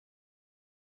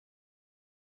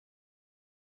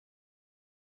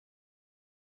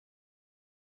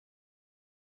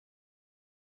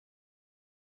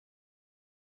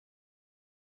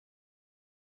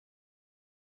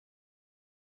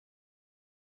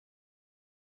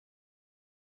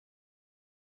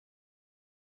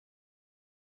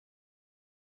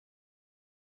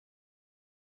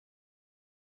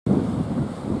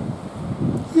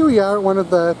Here we are at one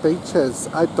of the beaches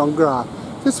at Dongara.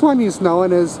 This one is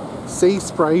known as Sea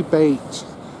Spray Beach.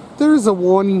 There is a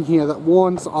warning here that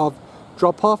warns of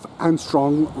drop-off and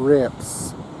strong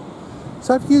rips.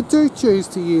 So if you do choose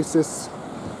to use this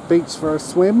beach for a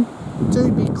swim,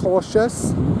 do be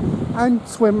cautious and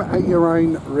swim at your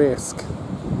own risk.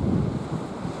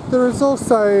 There is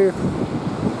also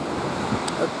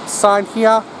a sign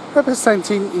here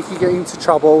representing if you get into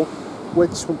trouble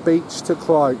which beach to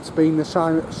quote, being the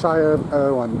Shire of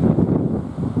Irwin.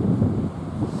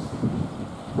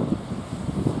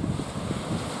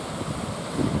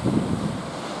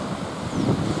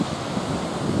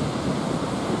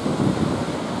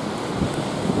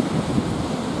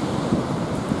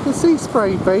 The Sea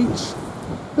Spray Beach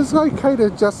is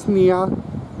located just near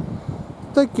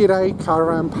the G'day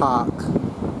Caravan Park.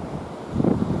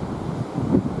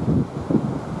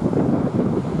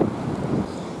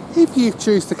 If you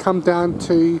choose to come down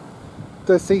to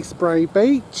the Sea Spray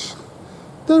Beach,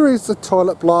 there is a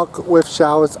toilet block with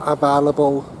showers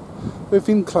available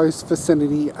within close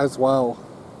vicinity as well.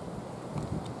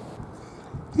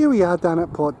 Here we are down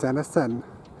at Port Denison,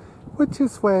 which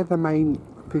is where the main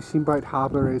fishing boat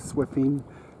harbour is within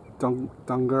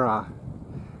Dongara.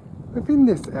 Within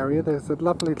this area there's a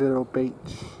lovely little beach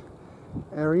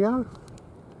area,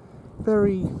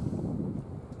 very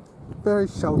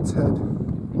sheltered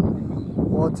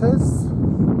waters.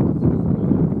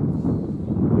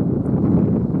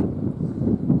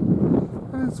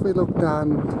 As we look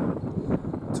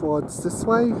down towards this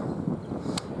way,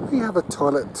 we have a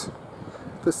toilet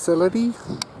facility,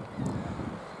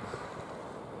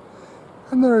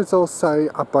 and there is also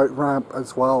a boat ramp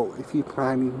as well if you're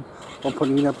planning on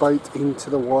putting a boat into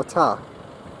the water.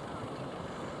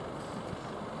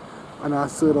 A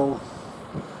nice little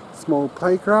small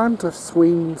playground with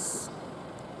swings,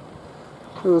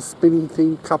 little spinning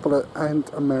thing, and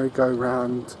a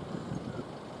merry-go-round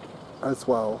as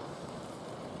well.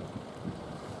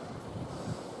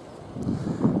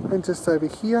 And just over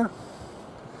here,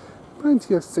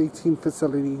 plenty of seating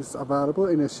facilities available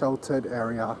in a sheltered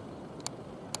area.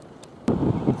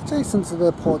 Adjacent to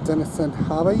the Port Denison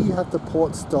Harbour, you have the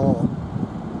Port Store.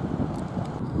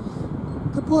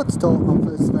 The Port Store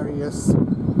offers various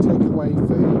takeaway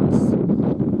foods,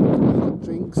 hot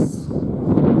drinks,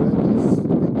 burgers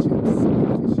and chips,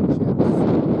 and fish and chips.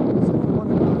 So if you want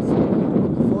to buy something on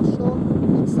the foreshore,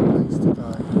 it's the place to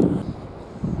go.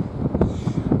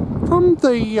 From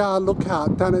the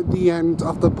lookout down at the end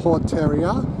of the port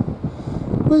area,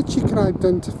 which you can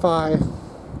identify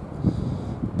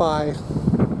by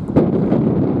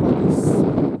this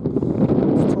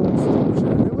tall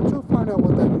structure, which you'll find out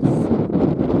what that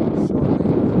is shortly.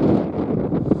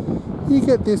 You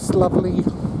get this lovely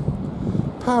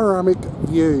panoramic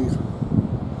view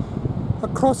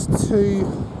across to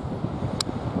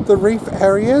the reef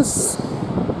areas,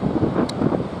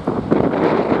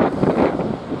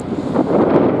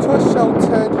 to a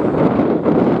sheltered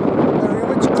area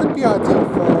which could be ideal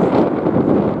for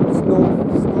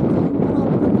snorkeling, but I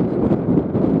would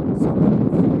recommend someone.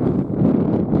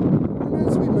 And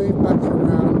as we move back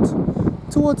around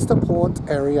towards the port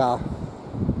area,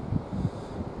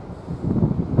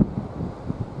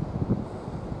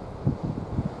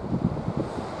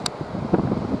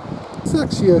 it's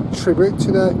actually a tribute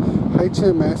to the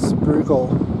HMS Bruegel,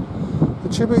 a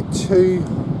tribute to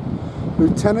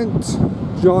Lieutenant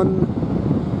John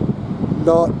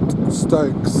Lott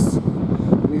Stokes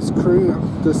and his crew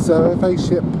of the survey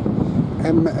ship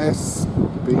MS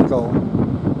Beagle.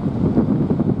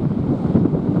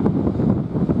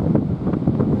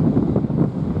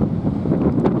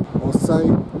 Also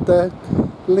the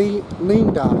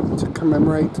Linda to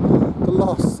commemorate the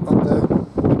loss of the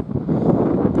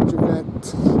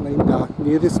Linda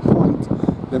near this point,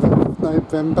 11th of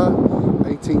November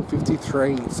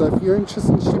 1853. So if you're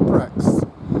interested in shipwrecks,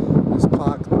 this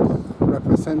park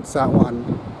represents that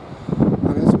one.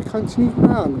 And as we continue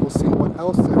around, we'll see what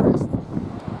else there is.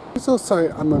 There's also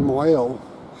a memorial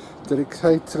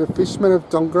dedicated to the fishermen of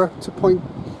Dongara to Point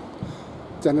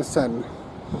Denison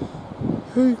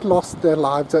who lost their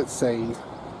lives at sea.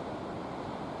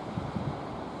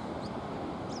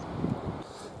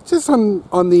 Just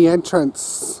on the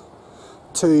entrance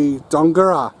to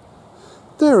Dongara,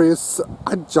 there is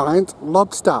a giant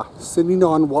lobster sitting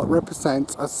on what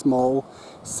represents a small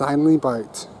sailing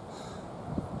boat.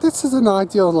 This is an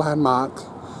ideal landmark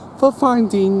for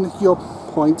finding your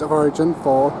point of origin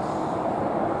for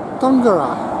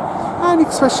Dongara, and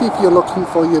especially if you're looking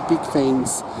for your big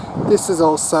things, this is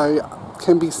also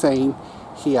can be seen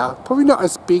here. Probably not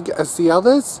as big as the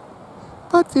others,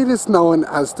 but it is known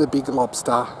as the Big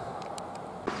Lobster.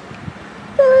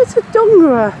 There's a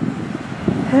Dongara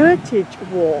Heritage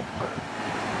Walk.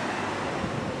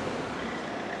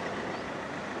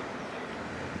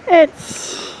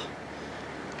 It's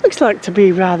looks like to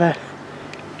be rather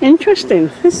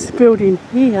interesting. This building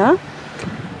here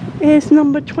is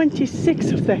number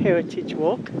 26 of the Heritage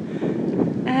Walk,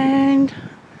 and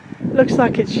looks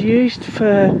like it's used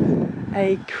for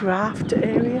a craft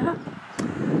area.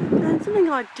 And something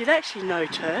I did actually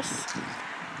notice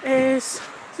is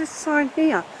this sign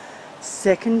here,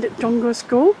 Second Dongara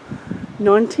School,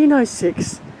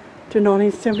 1906 to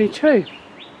 1972.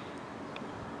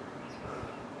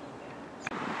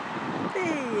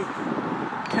 The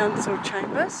council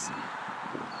chambers.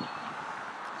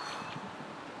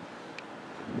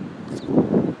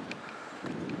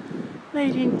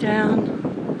 Leading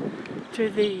down to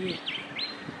the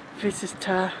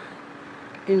visitor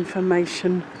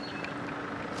information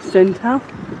centre.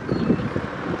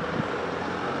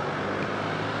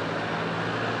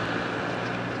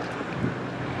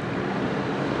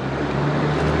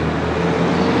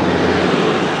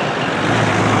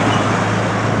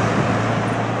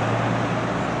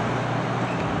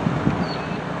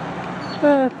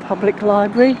 The public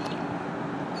library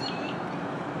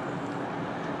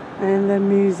and the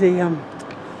museum.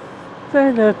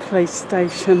 So the police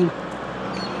station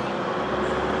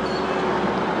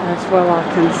as well, I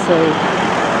can see.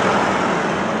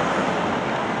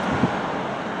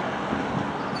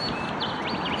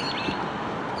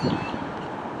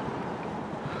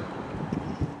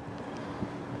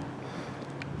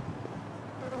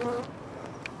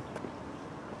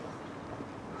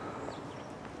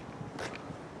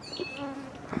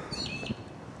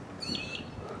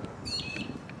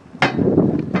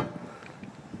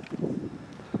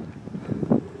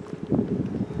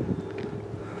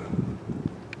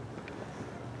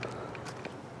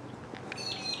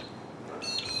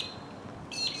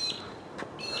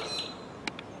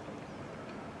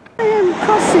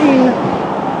 Crossing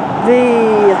the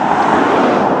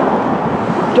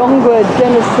Dongara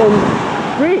Denison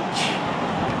Bridge.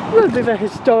 A little bit of a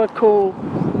historical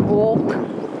walk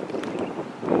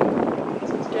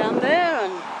down there,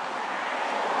 and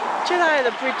today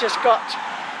the bridge has got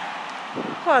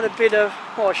quite a bit of,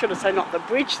 or I should have say not the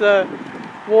bridge, the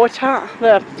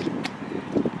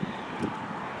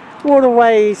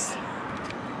waterways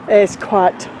is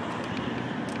quite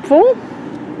full.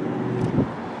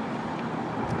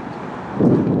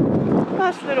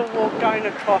 Nice little walk going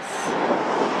across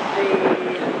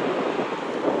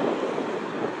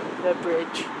the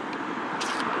bridge.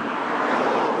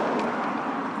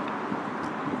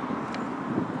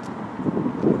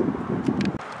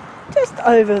 Just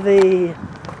over the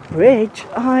bridge,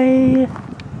 I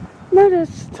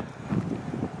noticed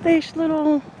these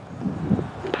little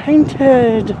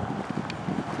painted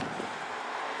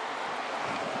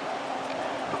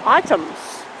items.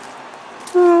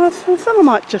 So someone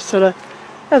might just sort of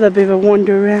have a bit of a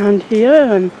wander around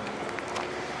here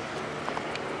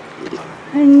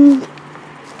and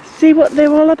see what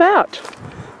they're all about.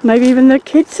 Maybe even the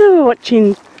kids who are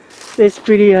watching this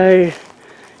video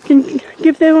can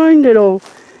give their own little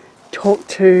talk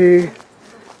to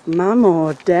mum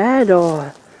or dad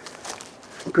or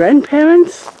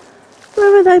grandparents,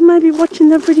 whoever they may be watching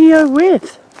the video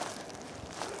with.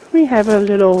 We have a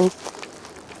little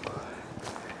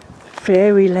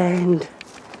fairyland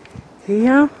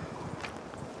here.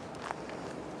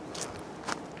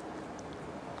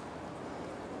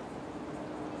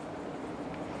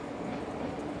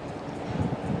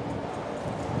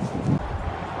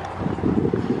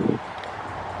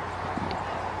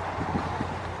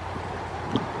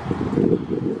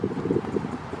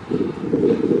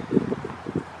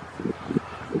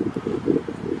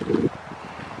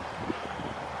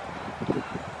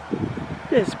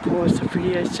 Just pause the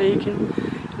video so you can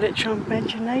let your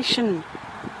imagination.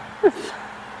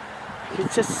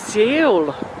 It's a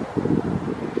seal.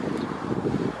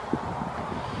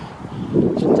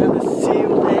 There's another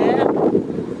seal there.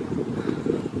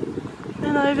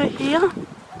 And over here,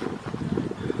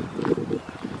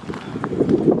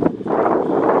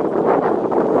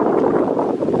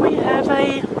 we have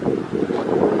a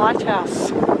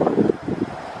lighthouse.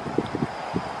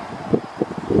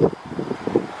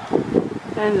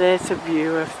 And there's a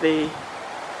view of the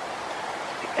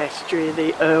estuary,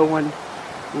 the Irwin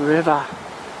River.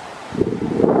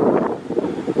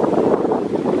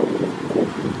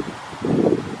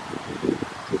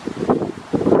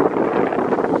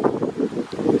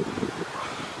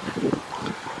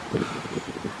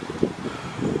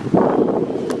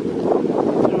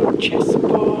 Little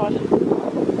chessboard,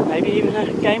 maybe even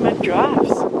a game of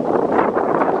drafts.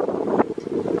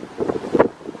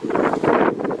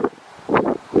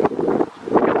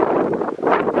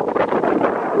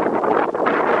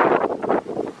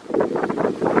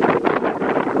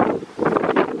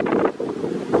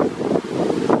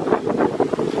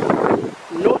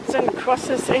 across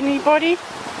us, anybody?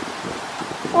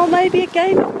 Or maybe a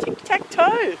game of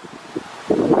tic-tac-toe.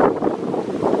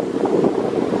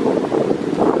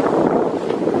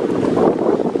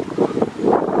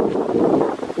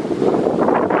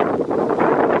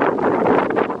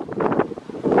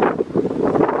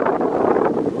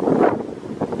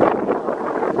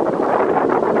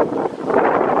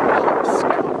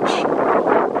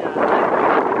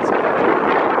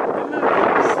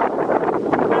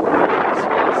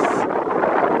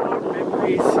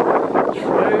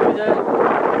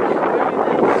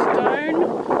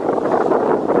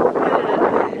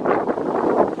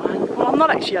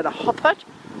 Actually had a hopper.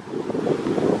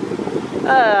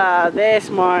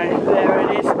 There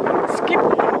it is. Skip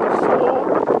number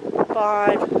 4,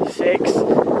 5, 6,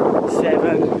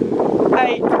 7,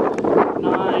 8,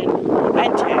 9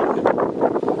 and 10.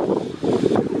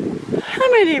 How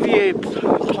many of you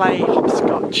play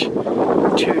hopscotch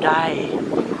today?